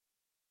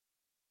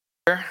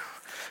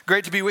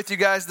Great to be with you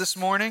guys this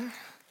morning.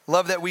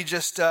 Love that we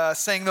just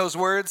sang those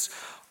words.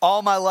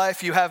 All my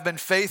life you have been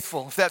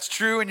faithful. If that's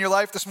true in your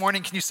life this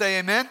morning, can you say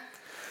amen?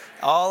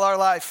 All our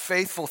life,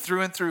 faithful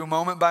through and through,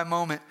 moment by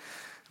moment.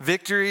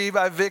 Victory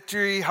by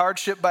victory,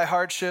 hardship by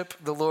hardship,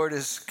 the Lord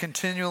is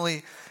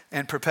continually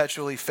and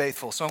perpetually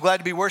faithful. So I'm glad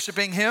to be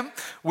worshiping Him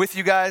with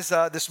you guys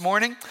this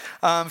morning.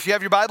 If you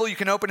have your Bible, you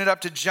can open it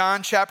up to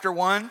John chapter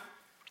 1.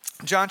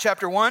 John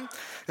chapter 1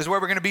 is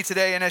where we're going to be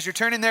today. And as you're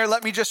turning there,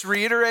 let me just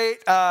reiterate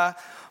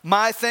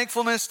my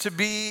thankfulness to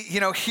be,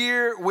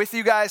 here with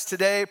you guys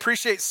today.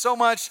 Appreciate so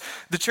much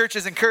the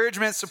church's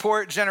encouragement,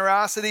 support,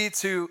 generosity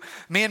to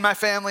me and my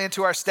family and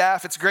to our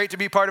staff. It's great to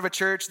be part of a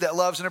church that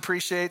loves and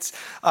appreciates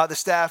the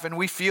staff. And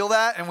we feel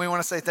that, and we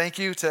want to say thank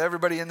you to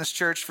everybody in this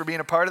church for being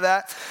a part of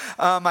that.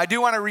 I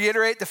do want to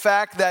reiterate the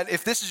fact that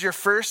if this is your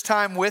first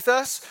time with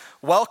us,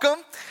 welcome.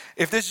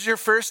 If this is your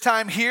first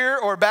time here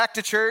or back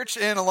to church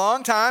in a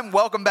long time,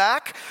 welcome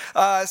back.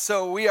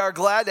 So we are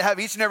glad to have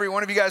each and every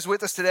one of you guys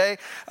with us today.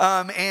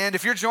 And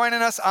if you're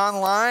joining us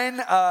online,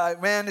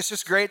 man, it's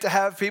just great to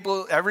have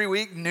people every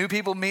week, new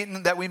people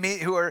that we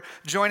meet who are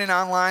joining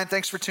online.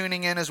 Thanks for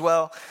tuning in as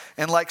well.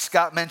 And like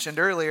Scott mentioned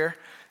earlier,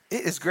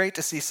 it is great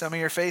to see some of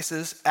your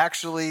faces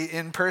actually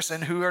in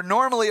person who are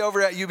normally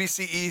over at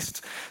UBC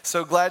East.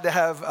 So glad to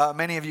have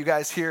many of you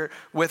guys here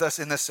with us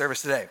in this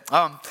service today.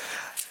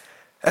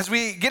 As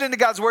we get into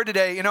God's Word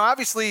today,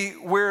 obviously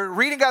we're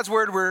reading God's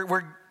Word,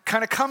 we're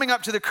kind of coming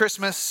up to the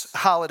Christmas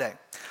holiday.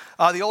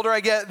 The older I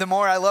get, the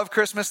more I love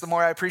Christmas, the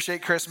more I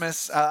appreciate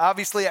Christmas.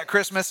 Obviously at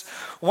Christmas,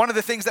 one of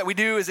the things that we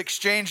do is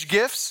exchange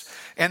gifts,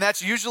 and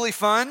that's usually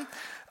fun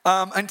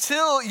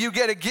until you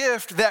get a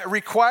gift that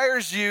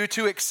requires you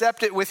to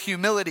accept it with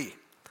humility.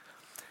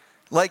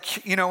 Like,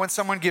 when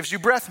someone gives you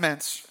breath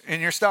mints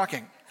in your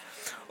stocking.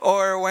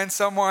 Or when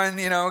someone,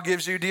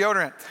 gives you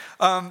deodorant.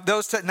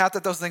 Not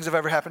that those things have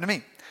ever happened to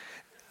me.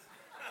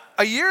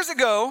 Years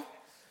ago,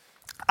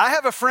 I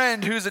have a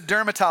friend who's a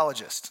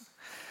dermatologist.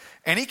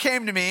 And he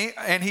came to me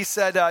and he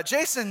said,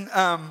 Jason,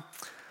 I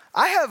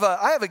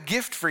have a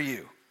gift for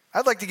you.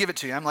 I'd like to give it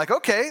to you. I'm like,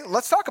 okay,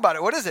 let's talk about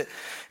it. What is it?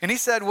 And he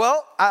said,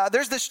 well,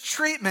 there's this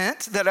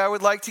treatment that I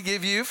would like to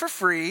give you for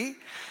free.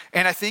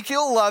 And I think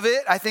you'll love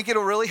it. I think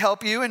it'll really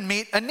help you and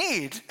meet a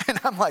need. And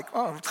I'm like,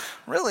 oh,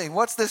 really?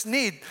 What's this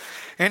need?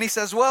 And he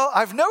says, well,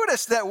 I've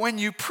noticed that when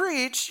you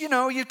preach,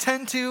 you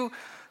tend to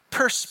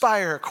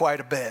perspire quite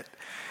a bit.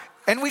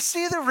 And we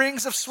see the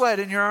rings of sweat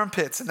in your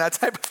armpits and that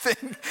type of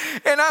thing.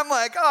 And I'm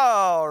like,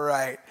 all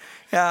right.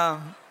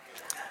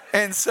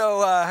 And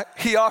so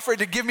he offered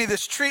to give me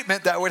this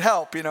treatment that would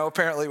help,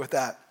 apparently with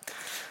that.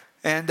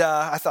 And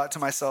I thought to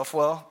myself,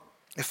 well,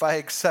 if I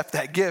accept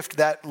that gift,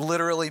 that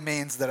literally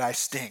means that I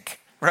stink,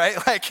 right?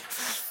 Like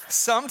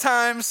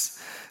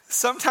sometimes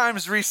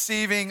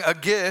receiving a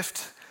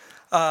gift,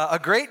 a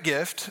great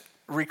gift,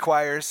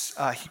 requires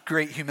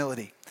great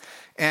humility.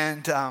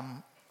 And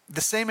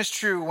the same is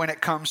true when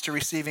it comes to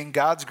receiving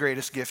God's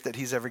greatest gift that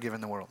He's ever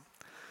given the world.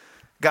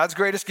 God's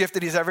greatest gift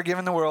that He's ever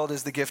given the world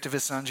is the gift of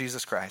His Son,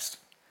 Jesus Christ.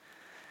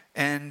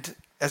 And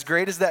as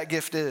great as that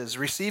gift is,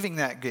 receiving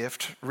that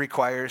gift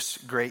requires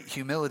great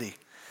humility.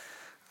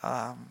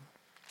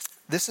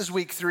 This is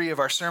week 3 of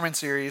our sermon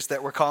series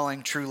that we're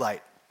calling True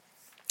Light.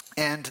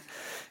 And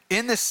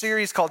in this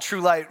series called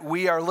True Light,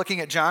 we are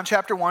looking at John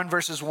chapter 1,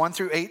 verses 1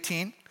 through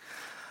 18.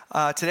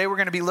 Today we're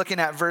going to be looking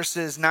at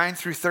verses 9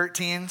 through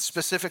 13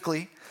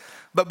 specifically.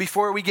 But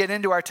before we get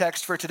into our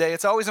text for today,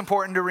 it's always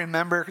important to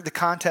remember the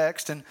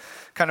context and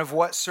kind of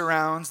what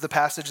surrounds the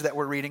passage that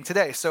we're reading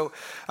today. So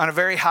on a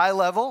very high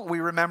level, we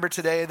remember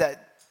today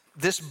that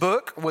this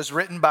book was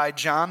written by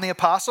John the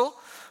Apostle,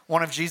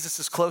 one of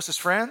Jesus'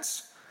 closest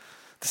friends.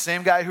 The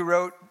same guy who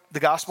wrote the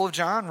Gospel of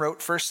John, wrote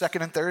 1st,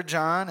 2nd, and 3rd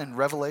John and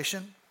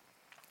Revelation.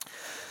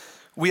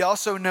 We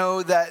also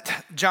know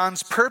that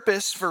John's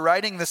purpose for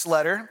writing this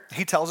letter,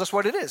 he tells us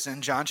what it is.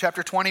 In John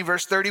chapter 20,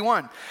 verse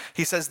 31,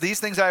 he says, these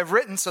things I have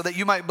written so that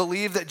you might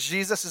believe that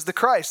Jesus is the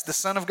Christ, the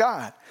Son of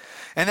God.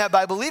 And that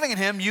by believing in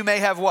Him, you may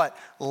have what?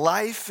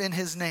 Life in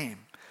His name.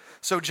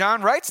 So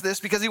John writes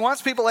this because he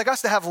wants people like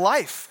us to have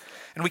life.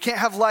 And we can't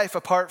have life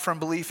apart from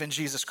belief in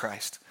Jesus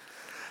Christ.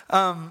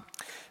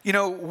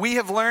 We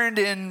have learned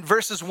in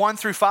verses 1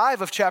 through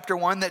 5 of chapter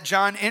 1 that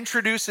John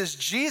introduces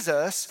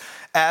Jesus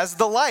as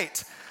the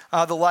light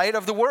of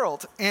the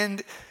world.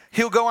 And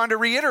he'll go on to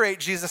reiterate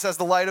Jesus as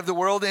the light of the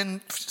world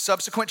in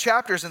subsequent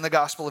chapters in the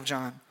Gospel of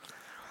John.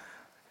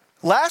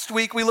 Last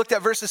week, we looked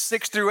at verses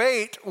 6 through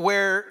 8,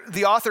 where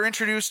the author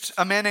introduced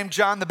a man named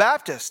John the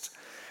Baptist.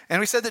 And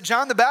we said that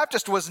John the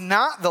Baptist was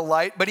not the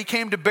light, but he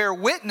came to bear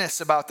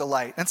witness about the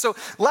light. And so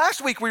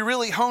last week we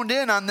really honed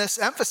in on this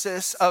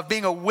emphasis of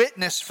being a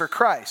witness for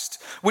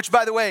Christ, which,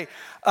 by the way,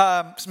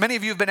 many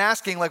of you have been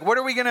asking, like, what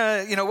are we going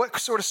to, what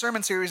sort of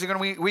sermon series are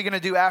we going to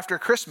do after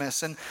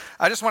Christmas? And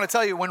I just want to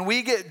tell you, when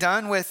we get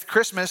done with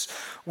Christmas,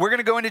 we're going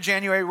to go into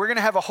January. We're going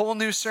to have a whole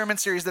new sermon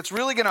series that's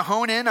really going to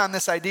hone in on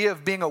this idea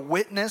of being a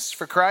witness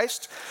for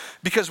Christ,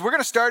 because we're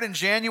going to start in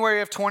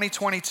January of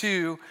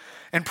 2022.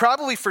 And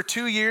probably for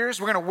 2 years,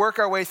 we're going to work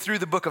our way through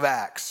the book of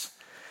Acts.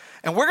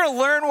 And we're going to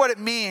learn what it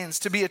means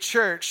to be a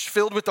church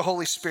filled with the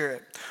Holy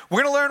Spirit.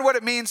 We're going to learn what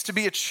it means to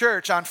be a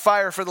church on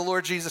fire for the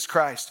Lord Jesus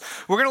Christ.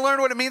 We're going to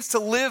learn what it means to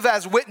live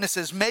as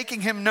witnesses,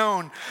 making him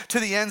known to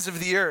the ends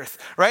of the earth,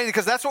 right?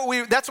 Because that's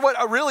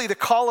what really the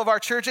call of our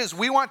church is.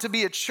 We want to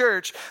be a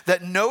church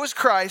that knows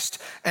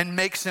Christ and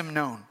makes him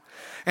known.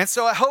 And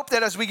so I hope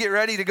that as we get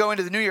ready to go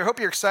into the new year, I hope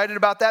you're excited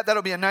about that.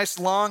 That'll be a nice,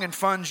 long, and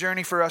fun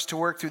journey for us to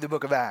work through the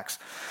book of Acts.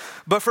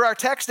 But for our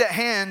text at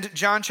hand,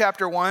 John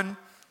chapter 1,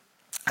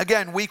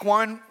 again, week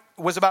 1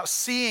 was about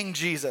seeing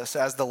Jesus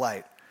as the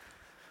light.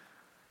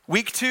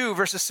 Week 2,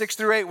 verses 6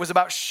 through 8, was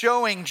about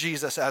showing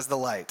Jesus as the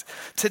light.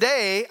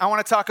 Today, I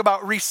want to talk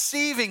about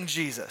receiving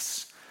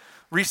Jesus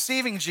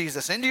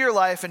into your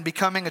life and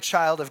becoming a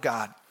child of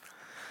God.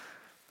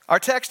 Our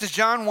text is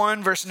John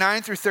 1, verse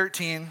 9 through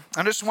 13.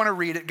 I just want to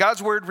read it.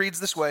 God's word reads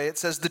this way. It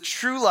says, "The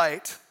true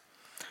light,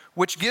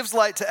 which gives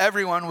light to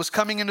everyone, was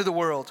coming into the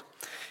world.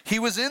 He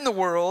was in the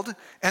world,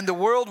 and the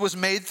world was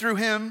made through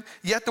him,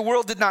 yet the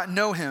world did not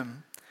know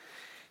him.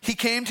 He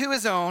came to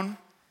his own,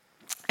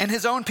 and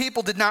his own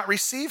people did not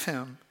receive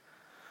him.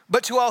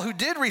 But to all who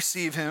did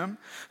receive him,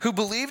 who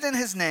believed in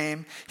his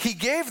name, he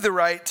gave the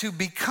right to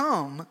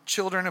become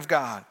children of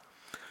God,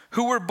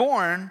 who were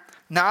born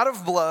not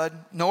of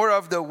blood, nor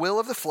of the will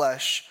of the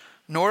flesh,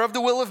 nor of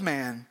the will of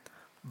man,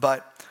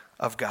 but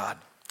of God."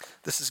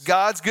 This is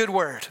God's good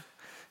word.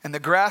 "And the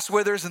grass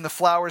withers and the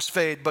flowers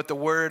fade, but the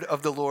word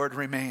of the Lord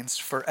remains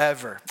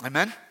forever."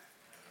 Amen?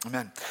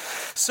 Amen.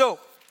 So,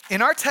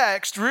 in our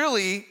text,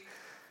 really,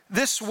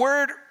 this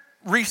word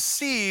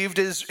received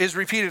is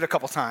repeated a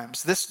couple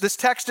times. This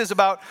text is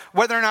about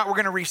whether or not we're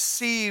going to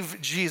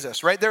receive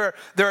Jesus, right? There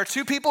are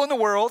two people in the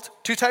world,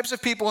 two types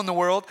of people in the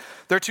world.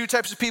 There are two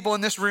types of people in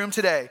this room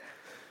today.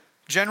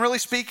 Generally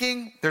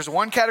speaking, there's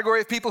one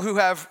category of people who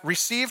have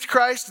received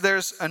Christ.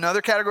 There's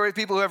another category of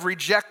people who have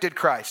rejected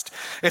Christ.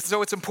 And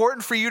so it's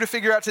important for you to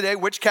figure out today,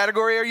 which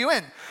category are you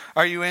in?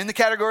 Are you in the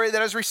category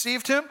that has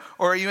received him,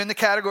 or are you in the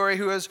category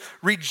who has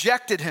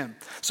rejected him?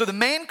 So the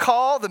main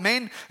call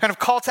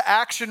to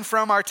action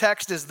from our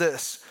text is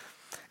this.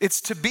 It's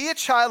to be a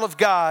child of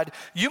God,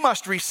 you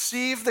must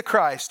receive the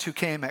Christ who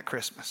came at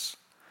Christmas.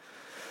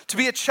 To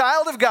be a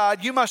child of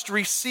God, you must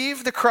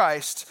receive the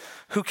Christ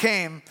who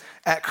came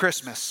at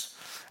Christmas.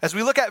 As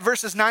we look at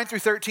verses 9 through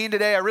 13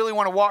 today, I really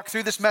want to walk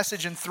through this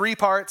message in 3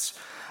 parts.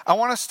 I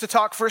want us to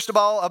talk first of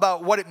all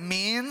about what it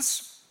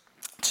means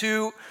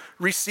to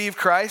receive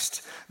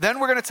Christ. Then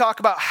we're going to talk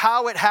about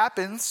how it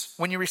happens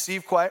when you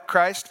receive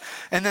Christ.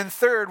 And then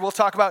third, we'll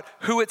talk about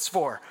who it's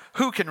for,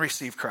 who can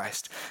receive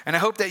Christ. And I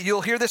hope that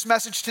you'll hear this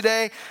message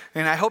today,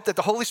 and I hope that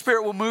the Holy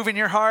Spirit will move in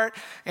your heart.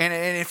 And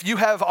if you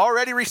have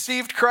already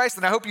received Christ,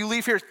 then I hope you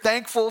leave here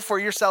thankful for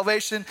your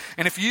salvation.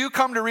 And if you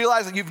come to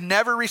realize that you've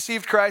never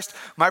received Christ,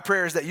 my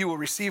prayer is that you will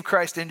receive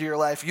Christ into your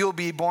life. You'll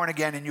be born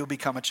again, and you'll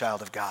become a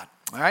child of God.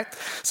 All right?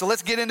 So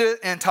let's get into it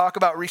and talk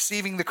about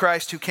receiving the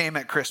Christ who came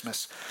at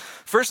Christmas.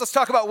 First, let's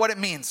talk about what it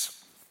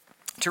means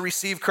to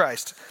receive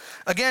Christ.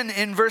 Again,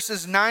 in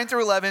verses 9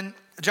 through 11,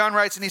 John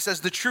writes and he says,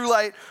 "The true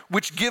light,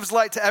 which gives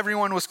light to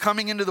everyone, was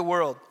coming into the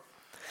world.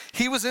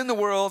 He was in the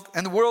world,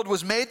 and the world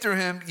was made through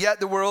him, yet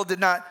the world did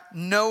not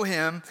know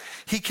him.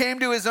 He came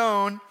to his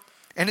own,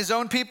 and his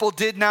own people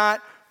did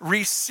not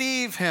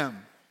receive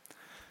him."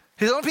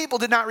 His own people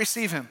did not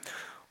receive him.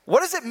 What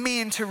does it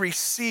mean to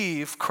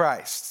receive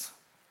Christ?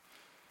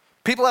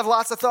 People have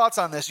lots of thoughts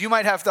on this. You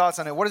might have thoughts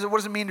on it. What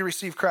does it mean to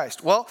receive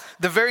Christ? Well,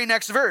 the very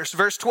next verse,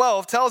 verse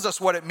 12, tells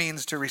us what it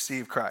means to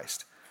receive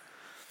Christ.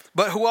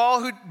 But to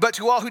all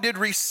who did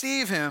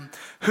receive him,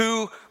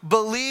 who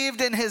believed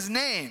in his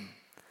name,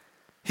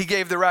 he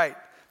gave the right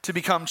to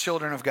become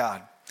children of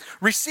God.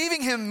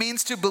 Receiving him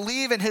means to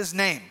believe in his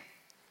name.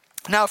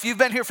 Now, if you've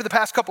been here for the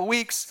past couple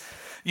weeks,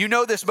 you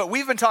know this, but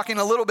we've been talking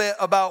a little bit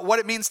about what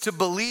it means to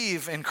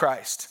believe in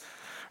Christ,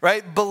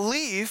 right?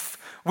 Belief,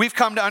 we've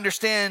come to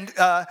understand,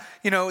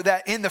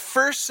 that in the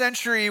first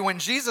century when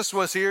Jesus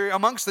was here,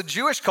 amongst the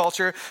Jewish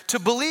culture, to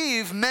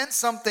believe meant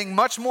something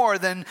much more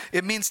than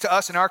it means to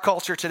us in our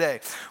culture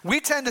today. We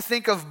tend to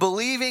think of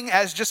believing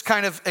as just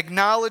kind of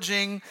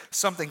acknowledging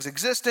something's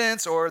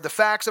existence or the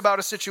facts about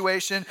a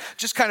situation,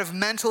 just kind of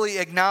mentally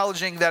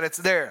acknowledging that it's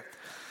there.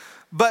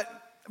 But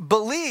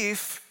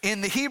belief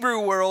in the Hebrew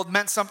world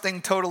meant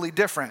something totally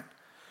different.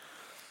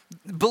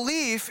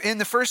 Belief in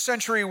the first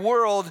century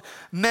world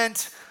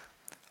meant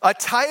a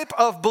type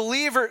of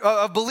belief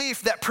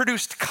that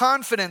produced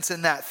confidence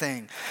in that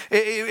thing.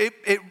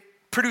 It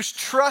produced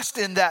trust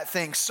in that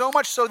thing, so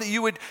much so that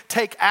you would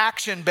take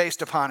action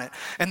based upon it.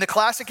 And the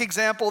classic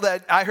example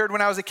that I heard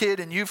when I was a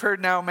kid, and you've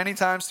heard now many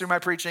times through my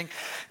preaching,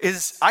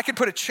 is I could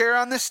put a chair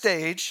on this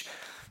stage,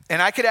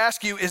 and I could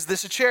ask you, is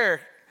this a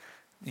chair?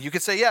 You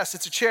could say, yes,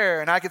 it's a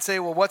chair. And I could say,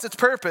 well, what's its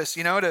purpose?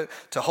 To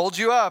hold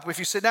you up if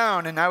you sit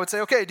down. And I would say,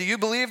 okay, do you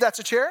believe that's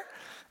a chair?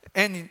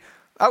 And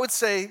I would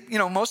say,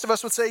 most of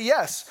us would say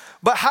yes.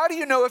 But how do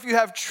you know if you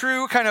have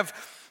true kind of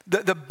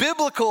the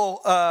biblical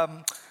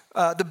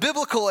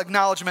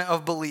acknowledgement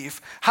of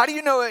belief? How do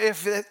you know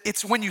if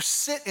it's when you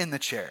sit in the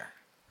chair?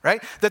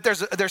 right? That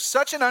there's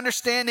such an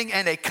understanding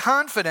and a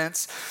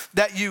confidence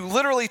that you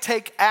literally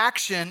take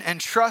action and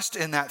trust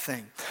in that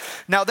thing.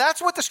 Now,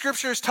 that's what the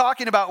scripture is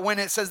talking about when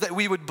it says that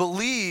we would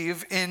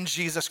believe in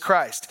Jesus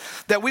Christ,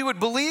 that we would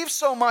believe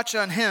so much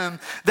on him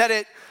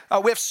that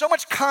we have so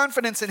much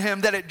confidence in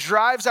him that it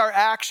drives our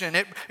action.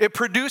 It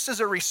produces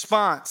a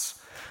response.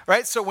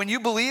 Right? So when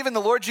you believe in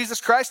the Lord Jesus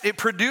Christ, it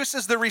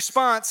produces the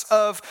response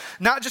of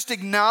not just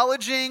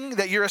acknowledging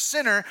that you're a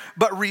sinner,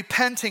 but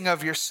repenting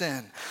of your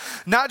sin.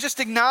 Not just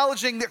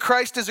acknowledging that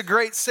Christ is a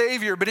great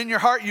Savior, but in your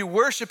heart you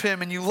worship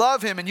him and you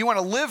love him and you want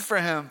to live for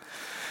him.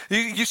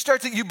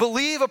 You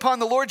believe upon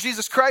the Lord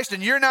Jesus Christ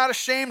and you're not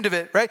ashamed of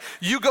it, right?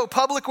 You go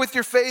public with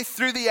your faith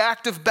through the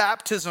act of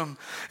baptism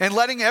and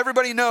letting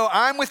everybody know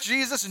I'm with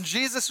Jesus and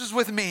Jesus is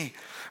with me.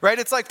 Right?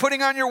 It's like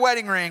putting on your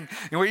wedding ring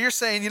where you're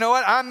saying, you know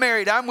what? I'm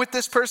married. I'm with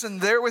this person.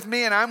 They're with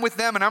me and I'm with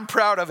them and I'm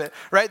proud of it.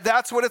 Right?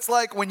 That's what it's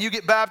like when you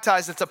get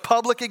baptized. It's a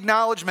public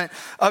acknowledgement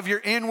of your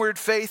inward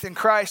faith in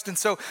Christ. And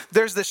so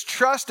there's this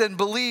trust and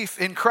belief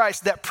in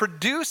Christ that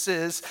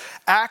produces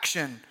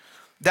action.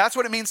 That's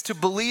what it means to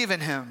believe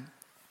in him.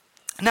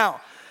 Now,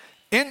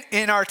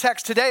 in our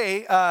text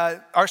today,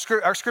 our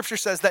scripture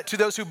says that to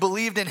those who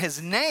believed in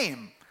his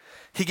name,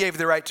 he gave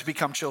the right to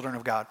become children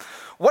of God.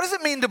 What does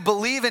it mean to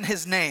believe in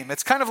his name?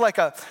 It's kind of like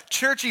a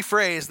churchy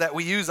phrase that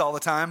we use all the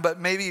time, but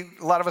maybe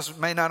a lot of us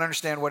may not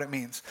understand what it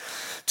means.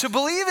 To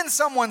believe in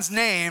someone's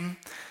name,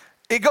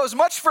 it goes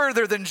much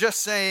further than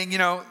just saying,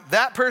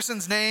 that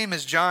person's name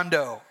is John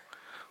Doe,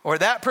 or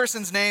that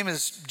person's name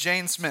is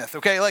Jane Smith.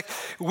 Okay,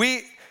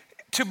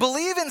 to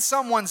believe in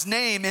someone's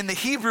name in the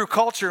Hebrew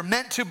culture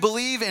meant to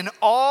believe in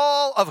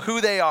all of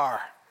who they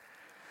are.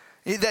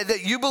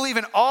 That you believe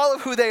in all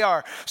of who they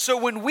are. So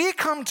when we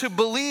come to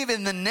believe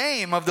in the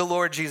name of the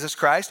Lord Jesus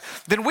Christ,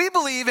 then we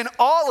believe in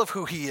all of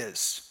who he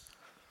is.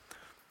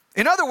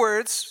 In other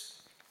words,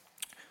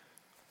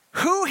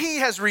 who he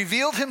has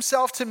revealed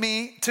himself to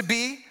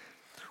be,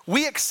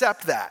 we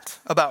accept that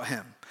about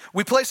him.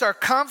 We place our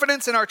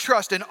confidence and our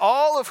trust in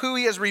all of who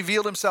he has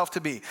revealed himself to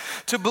be.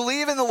 To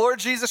believe in the Lord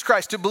Jesus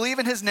Christ, to believe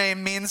in his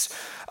name means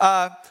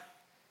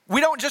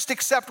we don't just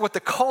accept what the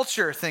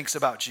culture thinks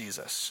about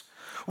Jesus.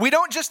 We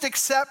don't just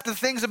accept the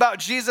things about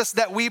Jesus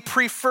that we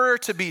prefer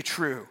to be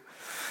true.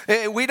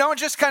 We don't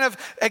just kind of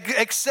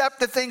accept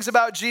the things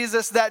about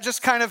Jesus that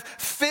just kind of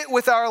fit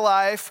with our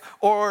life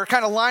or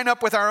kind of line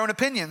up with our own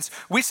opinions.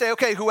 We say,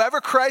 okay, whoever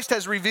Christ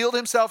has revealed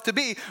himself to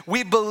be,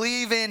 we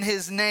believe in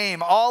his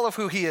name, all of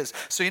who he is.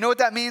 So you know what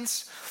that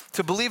means?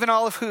 To believe in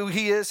all of who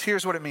he is,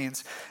 here's what it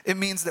means. It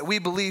means that we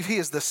believe he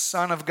is the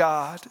Son of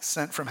God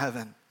sent from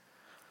heaven.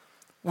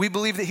 We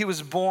believe that he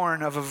was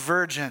born of a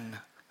virgin,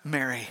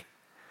 Mary.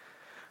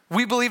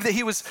 We believe that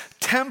he was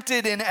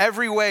tempted in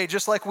every way,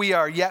 just like we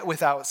are, yet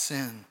without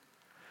sin.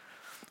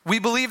 We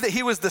believe that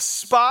he was the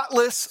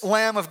spotless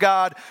Lamb of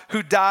God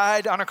who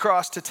died on a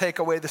cross to take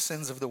away the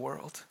sins of the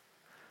world.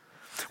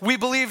 We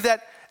believe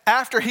that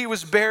after he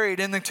was buried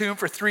in the tomb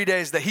for 3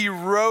 days, that he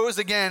rose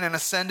again and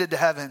ascended to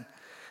heaven,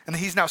 and that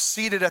he's now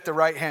seated at the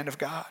right hand of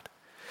God.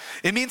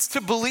 It means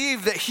to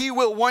believe that he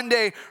will one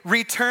day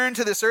return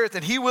to this earth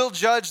and he will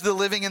judge the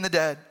living and the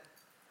dead.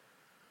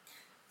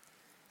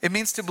 It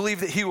means to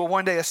believe that he will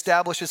one day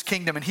establish his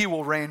kingdom and he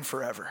will reign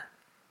forever.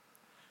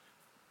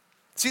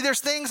 See, there's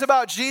things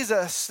about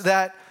Jesus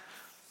that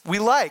we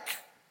like,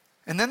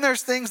 and then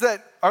there's things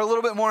that are a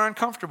little bit more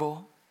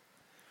uncomfortable.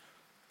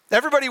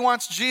 Everybody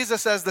wants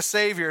Jesus as the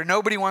Savior.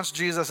 Nobody wants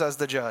Jesus as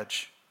the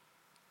judge.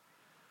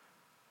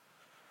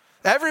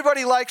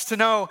 Everybody likes to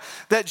know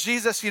that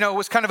Jesus,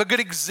 was kind of a good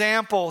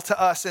example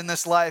to us in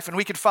this life, and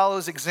we could follow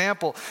his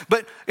example.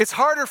 But it's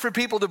harder for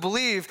people to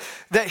believe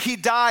that he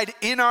died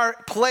in our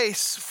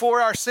place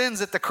for our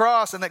sins at the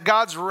cross and that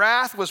God's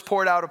wrath was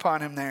poured out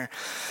upon him there.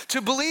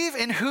 To believe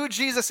in who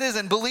Jesus is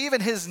and believe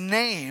in his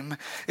name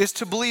is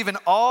to believe in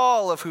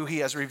all of who he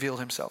has revealed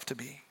himself to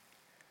be.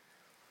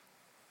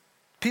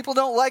 People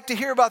don't like to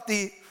hear about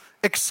the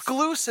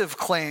exclusive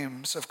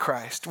claims of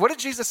Christ. What did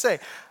Jesus say?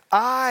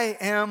 I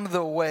am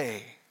the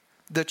way,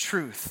 the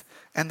truth,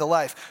 and the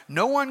life.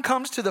 No one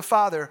comes to the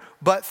Father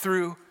but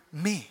through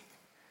me.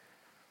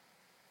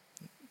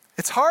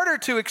 It's harder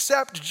to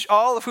accept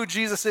all of who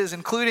Jesus is,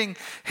 including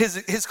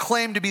his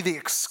claim to be the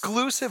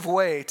exclusive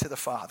way to the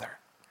Father.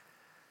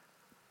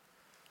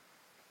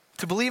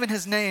 To believe in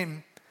his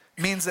name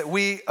means that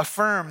we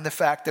affirm the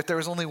fact that there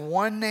is only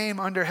one name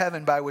under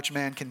heaven by which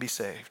man can be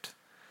saved,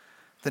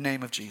 the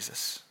name of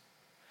Jesus.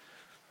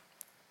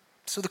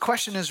 So the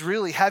question is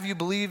really, have you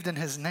believed in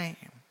his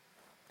name?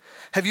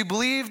 Have you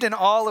believed in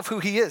all of who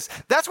he is?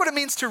 That's what it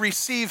means to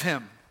receive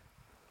him.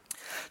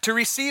 To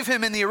receive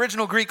him in the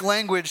original Greek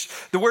language,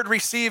 the word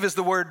receive is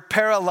the word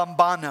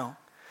paralambano.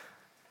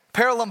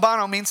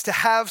 Paralambano means to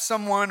have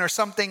someone or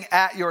something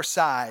at your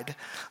side.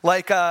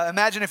 Like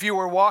imagine if you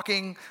were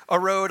walking a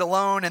road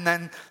alone and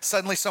then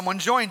suddenly someone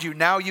joined you.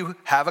 Now you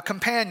have a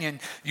companion.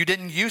 You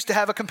didn't used to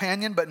have a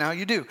companion, but now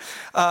you do.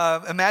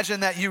 Imagine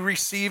that you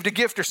received a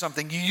gift or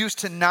something. You used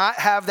to not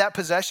have that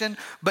possession,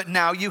 but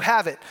now you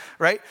have it,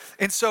 right?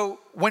 And so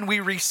when we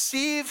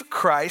receive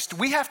Christ,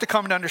 we have to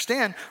come to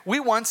understand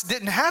we once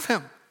didn't have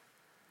him.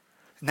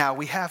 Now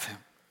we have him.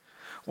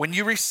 When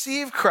you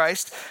receive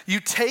Christ, you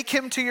take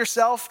him to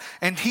yourself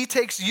and he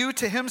takes you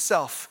to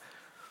himself.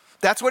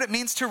 That's what it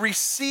means to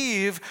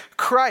receive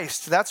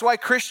Christ. That's why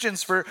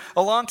Christians for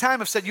a long time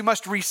have said you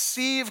must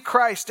receive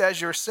Christ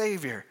as your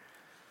Savior.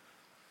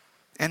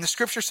 And the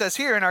scripture says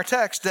here in our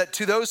text that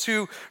to those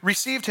who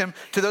received him,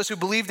 to those who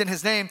believed in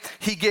his name,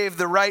 he gave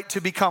the right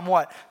to become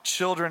what?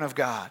 Children of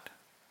God.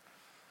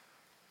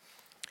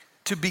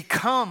 To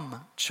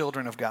become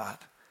children of God.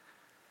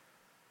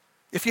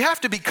 If you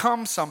have to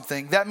become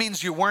something, that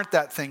means you weren't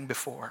that thing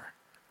before.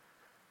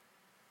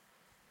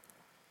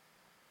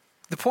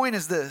 The point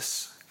is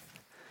this.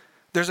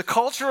 There's a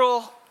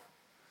cultural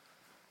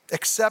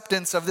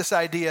acceptance of this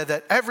idea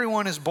that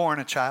everyone is born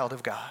a child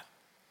of God.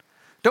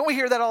 Don't we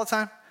hear that all the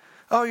time?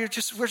 Oh, we're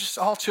just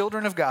all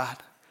children of God.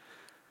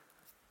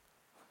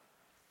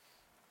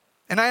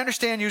 And I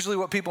understand usually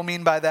what people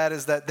mean by that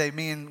is that they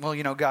mean,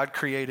 well, God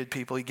created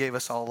people. He gave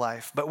us all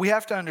life. But we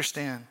have to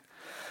understand,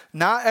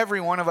 not every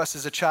one of us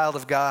is a child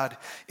of God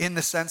in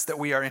the sense that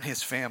we are in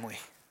his family.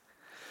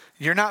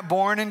 You're not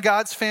born in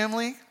God's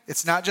family.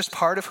 It's not just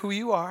part of who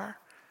you are.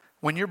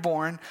 When you're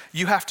born,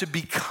 you have to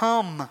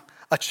become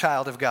a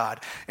child of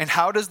God. And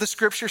how does the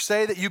scripture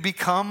say that you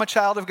become a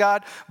child of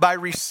God? By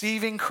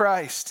receiving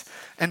Christ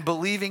and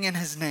believing in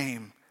his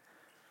name.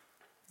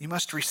 You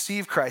must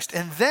receive Christ.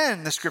 And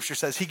then the scripture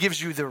says he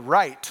gives you the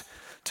right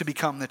to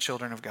become the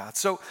children of God.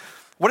 So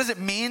what does it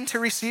mean to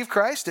receive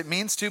Christ? It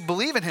means to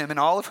believe in him and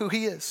all of who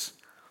he is.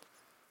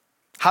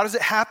 How does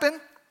it happen?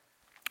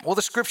 Well,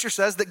 the scripture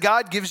says that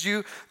God gives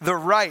you the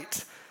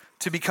right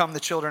to become the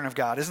children of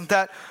God. Isn't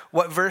that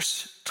what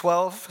verse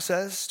 12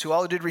 says? To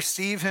all who did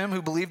receive him,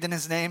 who believed in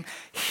his name,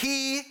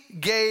 he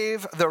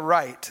gave the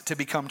right to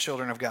become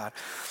children of God.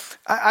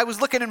 I was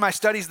looking in my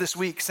studies this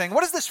week saying,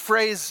 what does this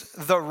phrase,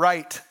 the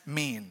right,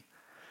 mean?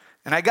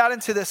 And I got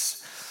into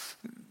this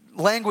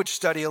language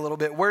study a little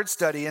bit, word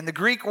study, and the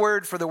Greek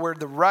word for the word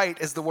the right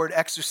is the word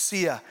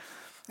exousia.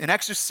 And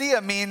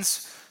exousia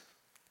means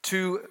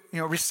to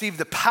receive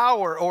the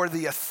power or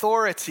the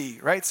authority,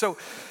 right? So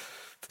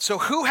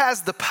who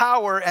has the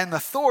power and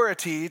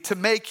authority to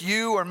make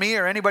you or me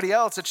or anybody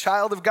else a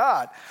child of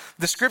God?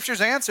 The scripture's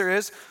answer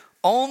is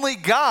only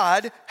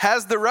God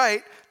has the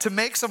right to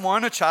make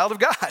someone a child of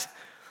God.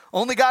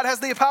 Only God has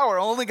the power.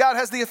 Only God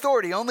has the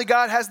authority. Only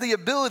God has the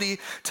ability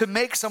to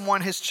make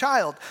someone his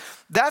child.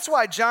 That's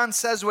why John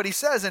says what he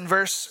says in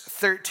verse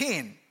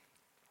 13.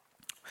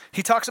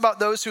 He talks about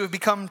those who have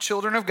become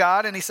children of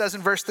God, and he says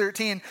in verse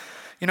 13,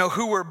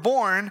 who were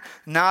born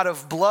not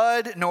of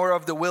blood, nor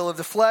of the will of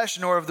the flesh,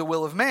 nor of the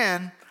will of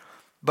man,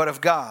 but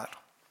of God.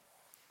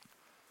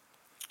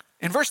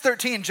 In verse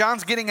 13,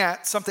 John's getting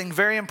at something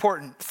very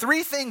important.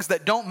 3 things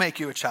that don't make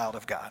you a child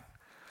of God.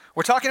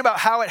 We're talking about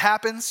how it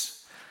happens.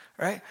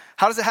 Right?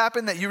 How does it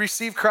happen that you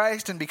receive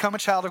Christ and become a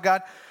child of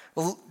God?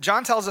 Well,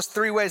 John tells us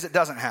 3 ways it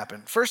doesn't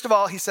happen. First of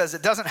all, he says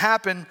it doesn't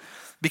happen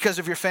because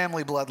of your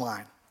family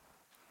bloodline.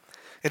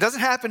 It doesn't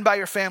happen by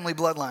your family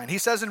bloodline. He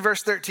says in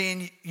verse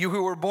 13, you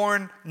who were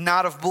born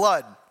not of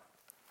blood.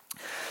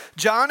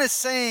 John is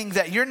saying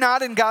that you're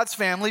not in God's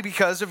family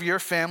because of your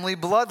family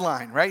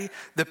bloodline, right?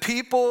 The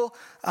people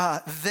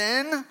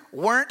then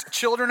weren't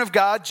children of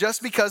God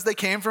just because they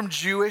came from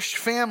Jewish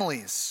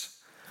families.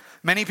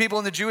 Many people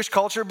in the Jewish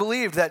culture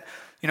believed that,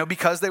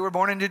 because they were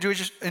born into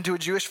a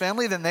Jewish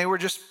family, then they were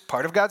just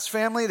part of God's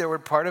family. They were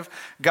part of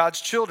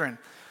God's children.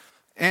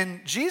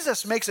 And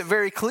Jesus makes it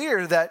very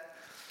clear that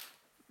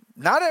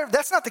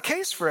that's not the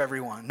case for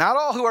everyone. Not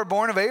all who are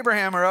born of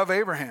Abraham are of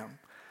Abraham.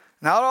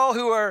 Not all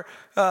who are,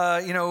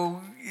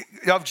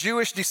 of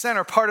Jewish descent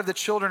are part of the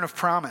children of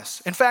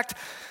promise. In fact,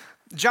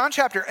 John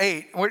chapter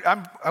 8,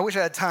 I wish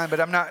I had time, but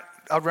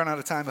I'll run out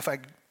of time if I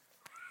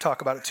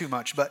talk about it too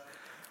much. But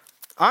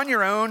on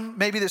your own,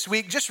 maybe this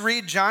week, just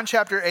read John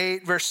chapter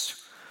 8,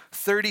 verse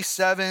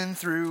 37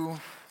 through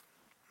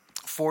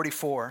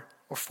 44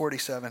 or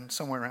 47,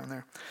 somewhere around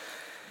there.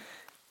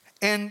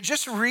 And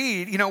just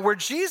read, where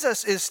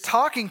Jesus is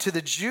talking to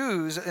the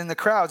Jews in the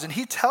crowds, and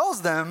he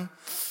tells them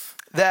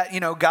that,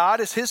 God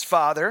is his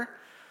father.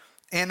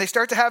 And they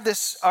start to have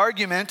this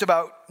argument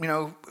about,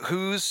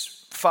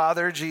 whose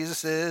father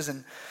Jesus is.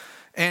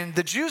 And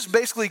the Jews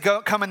basically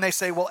come and they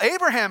say, well,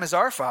 Abraham is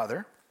our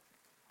father.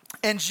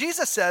 And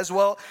Jesus says,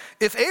 well,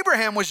 if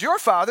Abraham was your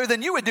father,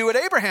 then you would do what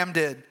Abraham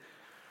did.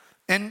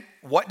 And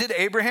what did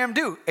Abraham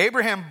do?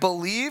 Abraham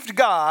believed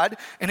God,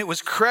 and it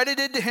was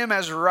credited to him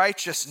as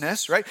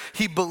righteousness, right?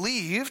 He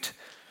believed.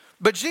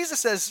 But Jesus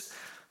says,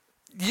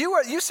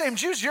 you same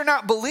Jews, you're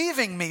not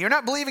believing me. You're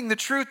not believing the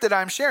truth that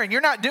I'm sharing. You're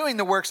not doing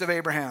the works of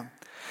Abraham.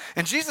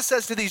 And Jesus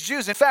says to these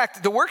Jews, in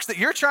fact, the works that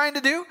you're trying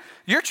to do,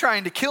 you're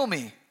trying to kill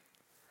me.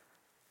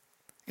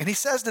 And he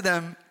says to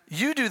them,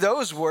 you do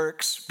those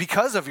works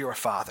because of your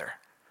father.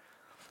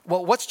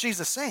 Well, what's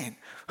Jesus saying?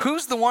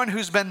 Who's the one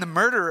who's been the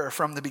murderer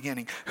from the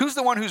beginning? Who's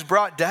the one who's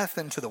brought death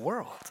into the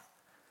world?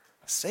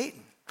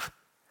 Satan.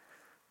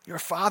 Your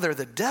father,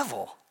 the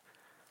devil.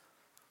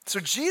 So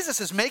Jesus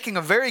is making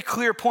a very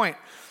clear point.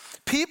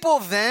 People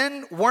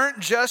then weren't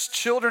just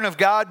children of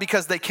God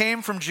because they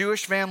came from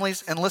Jewish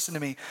families. And listen to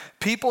me,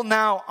 people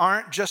now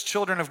aren't just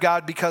children of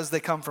God because they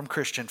come from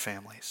Christian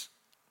families.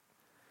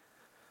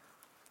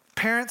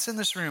 Parents in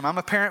this room, I'm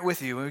a parent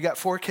with you, and we've got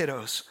 4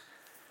 kiddos.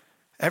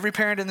 Every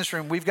parent in this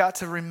room, we've got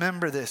to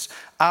remember this.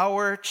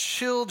 Our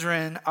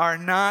children are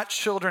not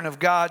children of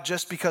God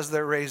just because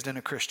they're raised in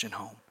a Christian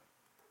home.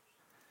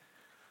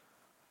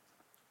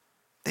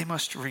 They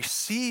must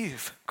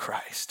receive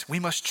Christ. We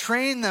must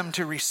train them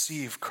to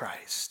receive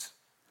Christ.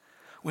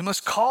 We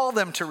must call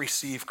them to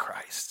receive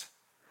Christ,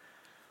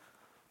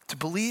 to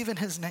believe in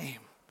his name.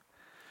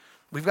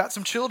 We've got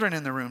some children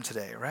in the room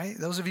today, right?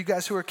 Those of you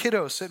guys who are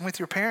kiddos sitting with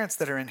your parents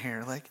that are in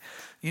here, like,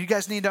 you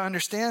guys need to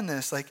understand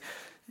this. Like,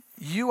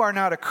 you are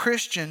not a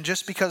Christian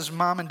just because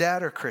mom and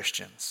dad are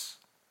Christians.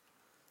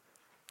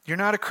 You're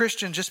not a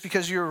Christian just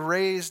because you're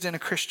raised in a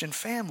Christian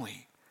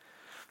family.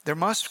 There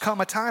must come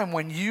a time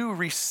when you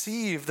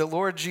receive the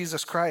Lord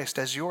Jesus Christ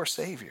as your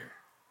Savior.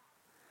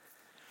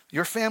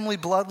 Your family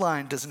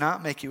bloodline does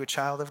not make you a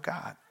child of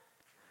God.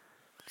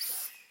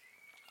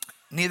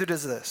 Neither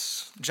does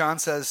this. John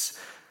says,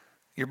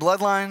 your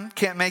bloodline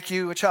can't make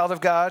you a child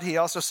of God. He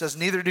also says,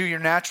 neither do your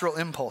natural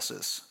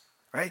impulses,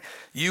 right?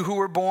 You who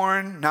were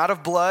born not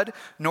of blood,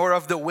 nor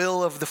of the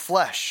will of the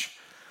flesh.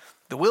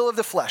 The will of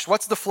the flesh.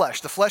 What's the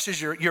flesh? The flesh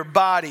is your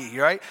body,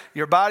 right?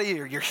 Your body,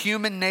 your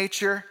human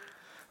nature.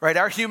 Right,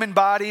 our human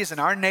bodies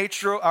and our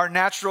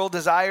natural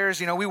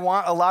desires, we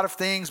want a lot of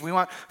things. We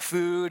want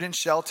food and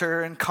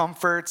shelter and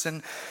comforts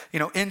and,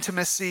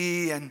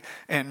 intimacy and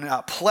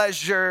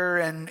pleasure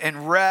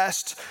and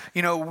rest.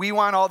 We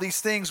want all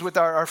these things with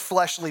our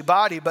fleshly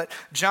body. But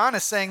John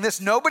is saying this,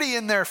 nobody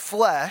in their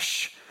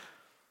flesh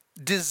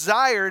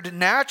desired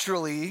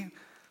naturally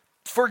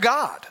for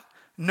God.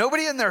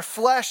 Nobody in their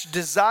flesh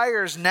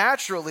desires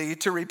naturally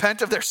to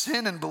repent of their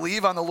sin and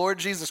believe on the Lord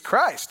Jesus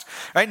Christ,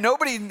 right?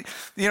 Nobody,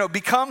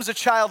 becomes a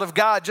child of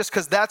God just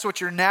because that's what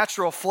your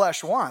natural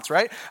flesh wants,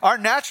 right? Our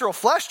natural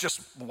flesh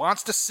just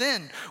wants to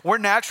sin. We're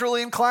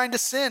naturally inclined to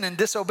sin and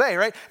disobey,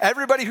 right?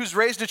 Everybody who's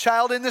raised a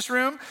child in this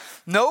room,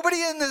 no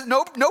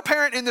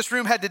parent in this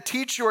room had to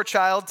teach your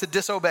child to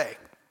disobey.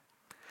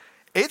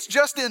 It's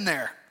just in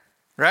there,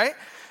 right?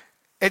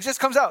 It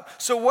just comes out.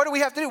 So what do we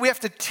have to do? We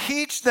have to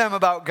teach them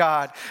about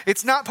God.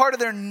 It's not part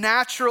of their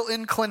natural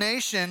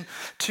inclination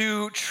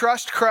to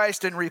trust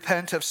Christ and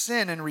repent of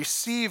sin and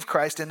receive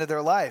Christ into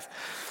their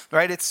life,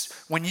 right? It's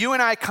when you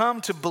and I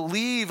come to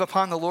believe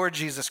upon the Lord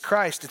Jesus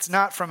Christ, it's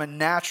not from a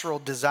natural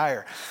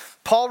desire.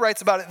 Paul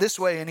writes about it this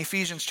way in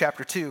Ephesians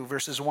chapter 2,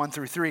 verses 1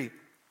 through 3.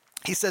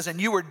 He says, and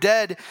you were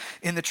dead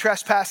in the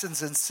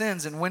trespasses and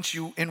sins in which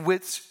you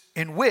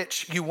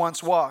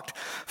once walked,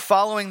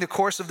 following the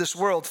course of this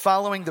world,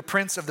 following the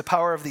prince of the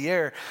power of the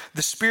air,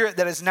 the spirit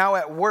that is now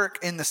at work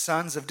in the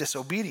sons of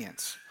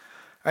disobedience.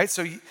 Right?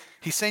 So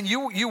he's saying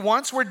you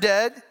once were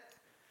dead.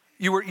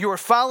 You were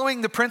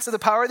following the prince of the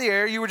power of the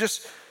air. You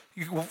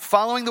were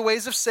following the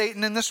ways of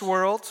Satan in this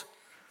world.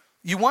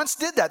 You once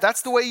did that.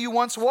 That's the way you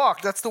once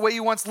walked. That's the way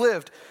you once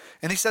lived.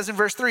 And he says in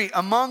verse 3,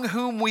 among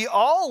whom we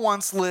all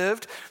once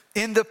lived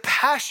in the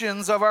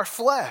passions of our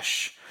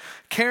flesh,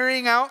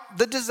 carrying out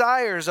the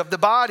desires of the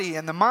body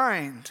and the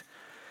mind.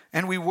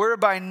 And we were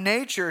by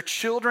nature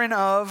children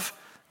of,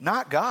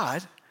 not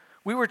God,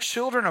 we were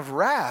children of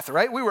wrath,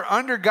 right? We were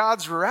under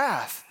God's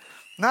wrath,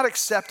 not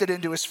accepted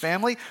into his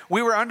family.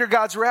 We were under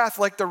God's wrath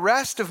like the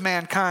rest of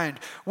mankind.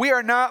 We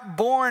are not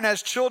born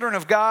as children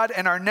of God,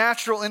 and our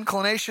natural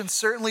inclinations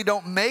certainly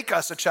don't make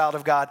us a child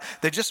of God.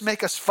 They just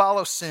make us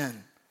follow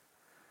sin.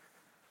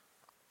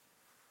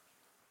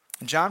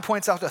 And John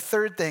points out a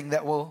third thing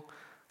that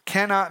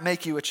cannot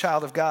make you a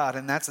child of God,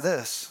 and that's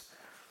this.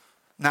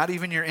 Not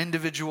even your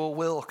individual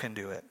will can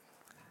do it.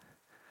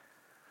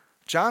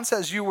 John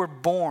says you were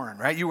born,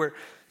 right? You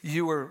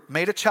were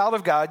made a child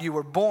of God. You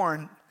were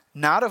born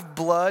not of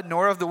blood,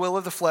 nor of the will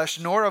of the flesh,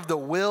 nor of the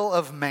will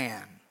of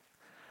man.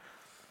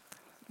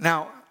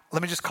 Now,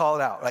 let me just call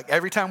it out. Like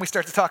every time we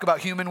start to talk about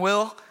human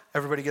will,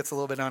 everybody gets a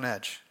little bit on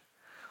edge.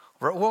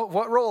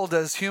 What role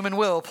does human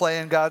will play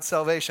in God's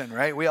salvation,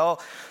 right? We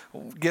all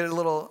get a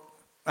little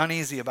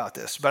uneasy about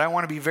this, but I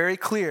want to be very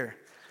clear.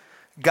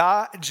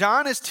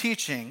 John is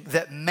teaching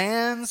that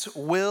man's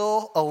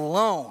will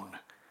alone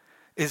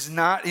is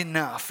not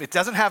enough. It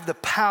doesn't have the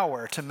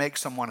power to make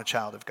someone a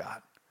child of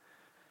God.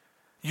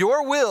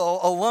 Your will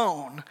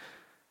alone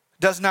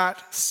does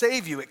not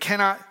save you. It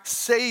cannot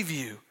save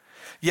you.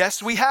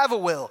 Yes, we have a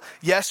will.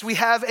 Yes, we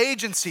have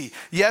agency.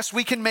 Yes,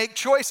 we can make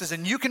choices,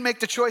 and you can make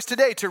the choice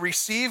today to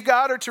receive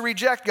God or to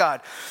reject God.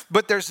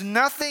 But there's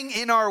nothing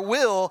in our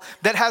will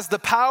that has the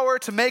power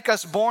to make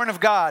us born of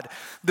God.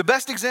 The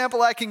best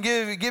example I can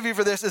give you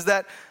for this is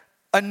that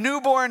a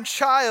newborn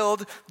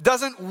child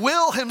doesn't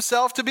will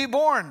himself to be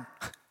born.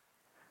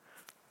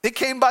 It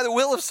came by the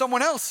will of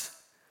someone else,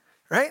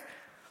 right?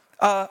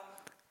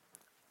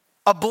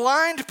 A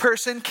blind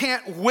person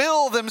can't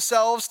will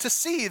themselves to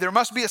see. There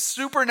must be a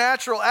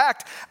supernatural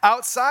act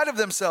outside of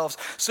themselves.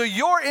 So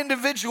your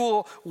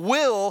individual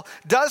will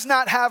does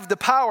not have the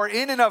power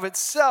in and of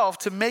itself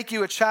to make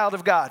you a child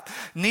of God.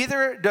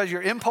 Neither does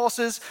your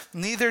impulses,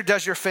 neither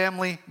does your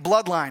family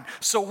bloodline.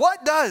 So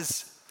what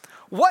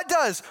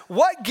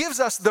gives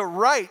us the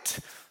right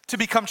to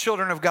become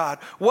children of God?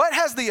 What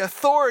has the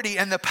authority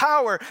and the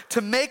power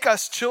to make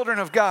us children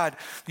of God?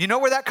 You know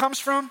where that comes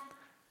from?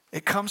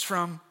 It comes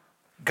from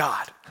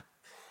God.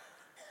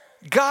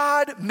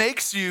 God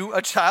makes you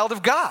a child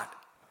of God.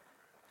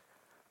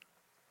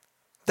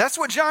 That's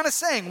what John is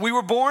saying. We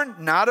were born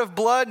not of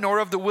blood, nor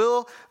of the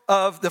will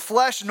of the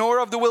flesh, nor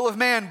of the will of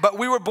man, but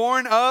we were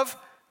born of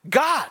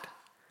God.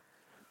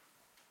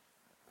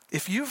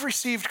 If you've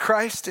received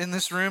Christ in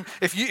this room,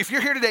 if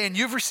you're here today and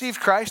you've received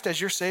Christ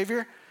as your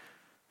Savior,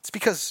 it's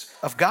because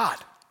of God.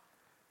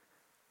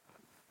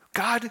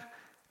 God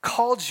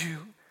called you.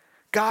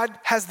 God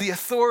has the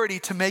authority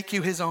to make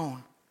you his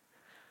own.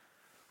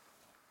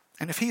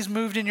 And if he's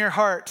moved in your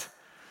heart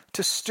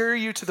to stir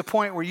you to the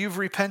point where you've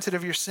repented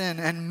of your sin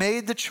and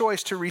made the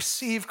choice to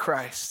receive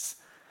Christ,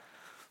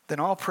 then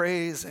all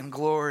praise and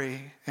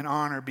glory and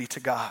honor be to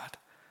God.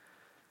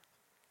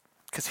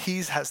 Because he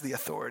has the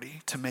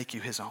authority to make you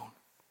his own.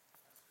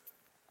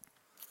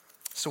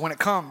 So when it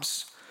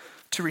comes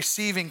to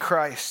receiving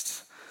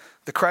Christ,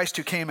 the Christ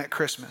who came at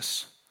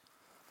Christmas,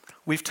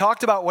 we've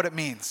talked about what it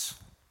means.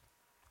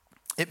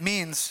 It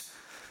means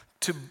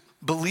to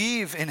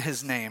believe in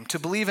his name, to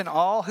believe in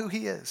all who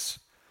he is.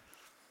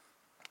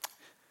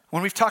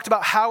 When we've talked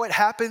about how it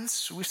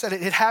happens, we said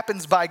it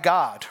happens by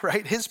God,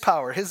 right? His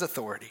power, his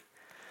authority.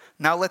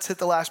 Now let's hit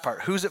the last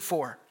part. Who's it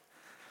for?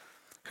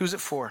 Who's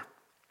it for?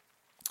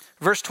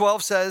 Verse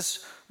 12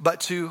 says, but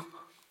to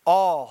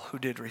all who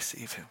did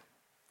receive him,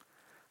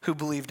 who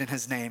believed in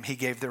his name, he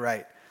gave the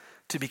right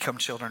to become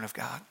children of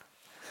God.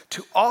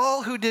 To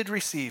all who did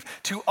receive,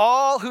 to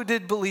all who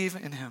did believe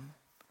in him.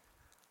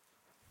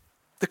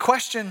 The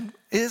question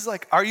is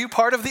are you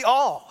part of the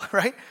all,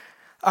 right?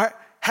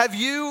 Have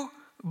you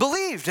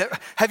believed?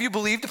 Have you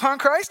believed upon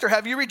Christ or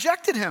have you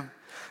rejected him?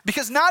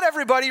 Because not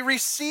everybody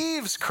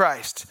receives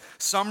Christ.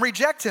 Some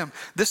reject him.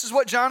 This is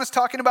what John is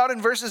talking about in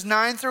verses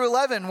 9 through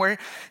 11, where,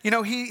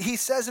 he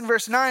says in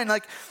verse 9,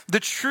 the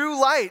true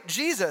light,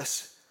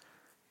 Jesus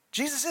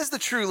is the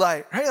true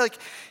light, right?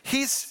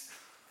 He's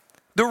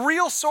the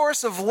real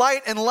source of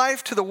light and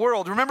life to the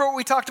world. Remember what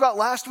we talked about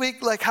last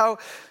week? How,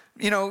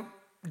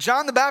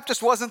 John the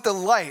Baptist wasn't the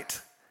light.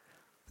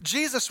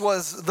 Jesus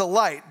was the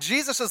light.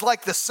 Jesus is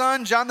like the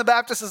sun. John the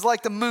Baptist is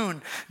like the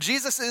moon.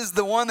 Jesus is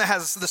the one that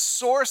has the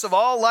source of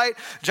all light.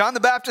 John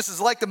the Baptist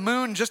is like the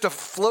moon, just a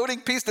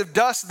floating piece of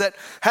dust that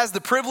has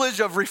the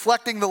privilege of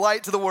reflecting the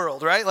light to the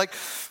world, right?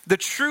 The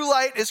true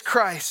light is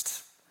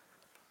Christ.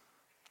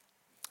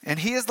 And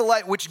he is the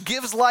light which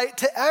gives light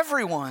to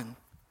everyone.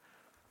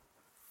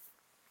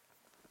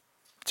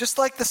 Just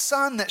like the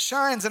sun that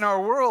shines in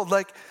our world,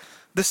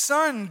 the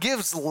sun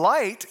gives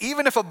light,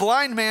 even if a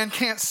blind man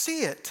can't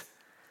see it.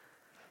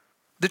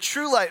 The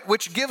true light,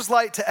 which gives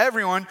light to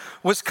everyone,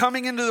 was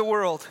coming into the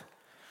world.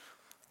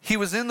 He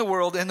was in the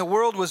world, and the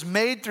world was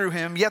made through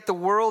him, yet the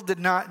world did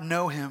not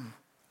know him.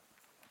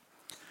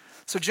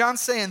 So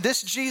John's saying,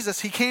 this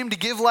Jesus, he came to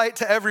give light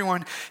to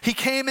everyone. He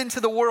came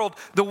into the world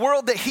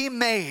that he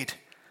made.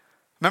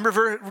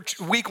 Remember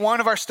week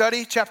 1 of our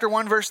study, chapter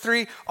 1, verse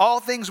 3?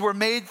 All things were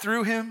made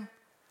through him.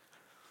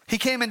 He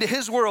came into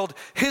his world,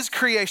 his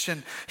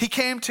creation. He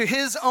came to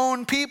his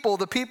own people,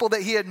 the people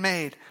that he had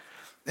made.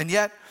 And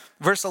yet,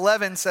 verse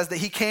 11 says that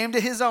he came to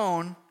his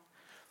own,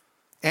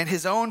 and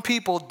his own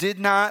people did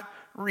not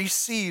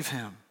receive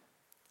him.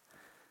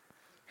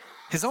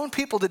 His own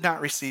people did not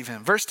receive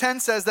him. Verse 10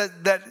 says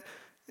that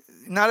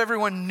not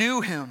everyone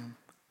knew him.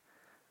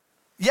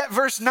 Yet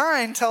verse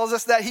 9 tells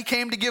us that he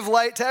came to give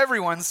light to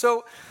everyone.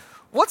 So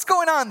what's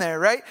going on there,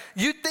 right?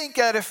 You'd think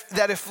that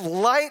if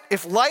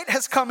light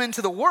has come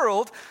into the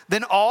world,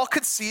 then all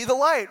could see the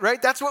light, right?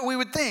 That's what we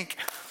would think.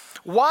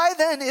 Why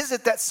then is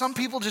it that some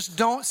people just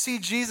don't see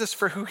Jesus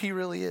for who he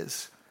really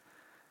is?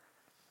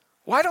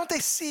 Why don't they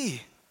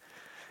see?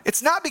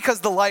 It's not because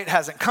the light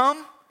hasn't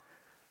come.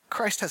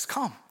 Christ has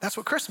come. That's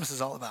what Christmas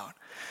is all about.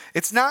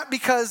 It's not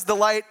because the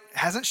light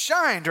hasn't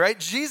shined, right?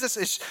 Jesus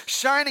is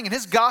shining and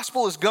his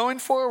gospel is going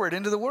forward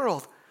into the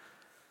world.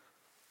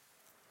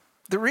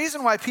 The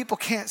reason why people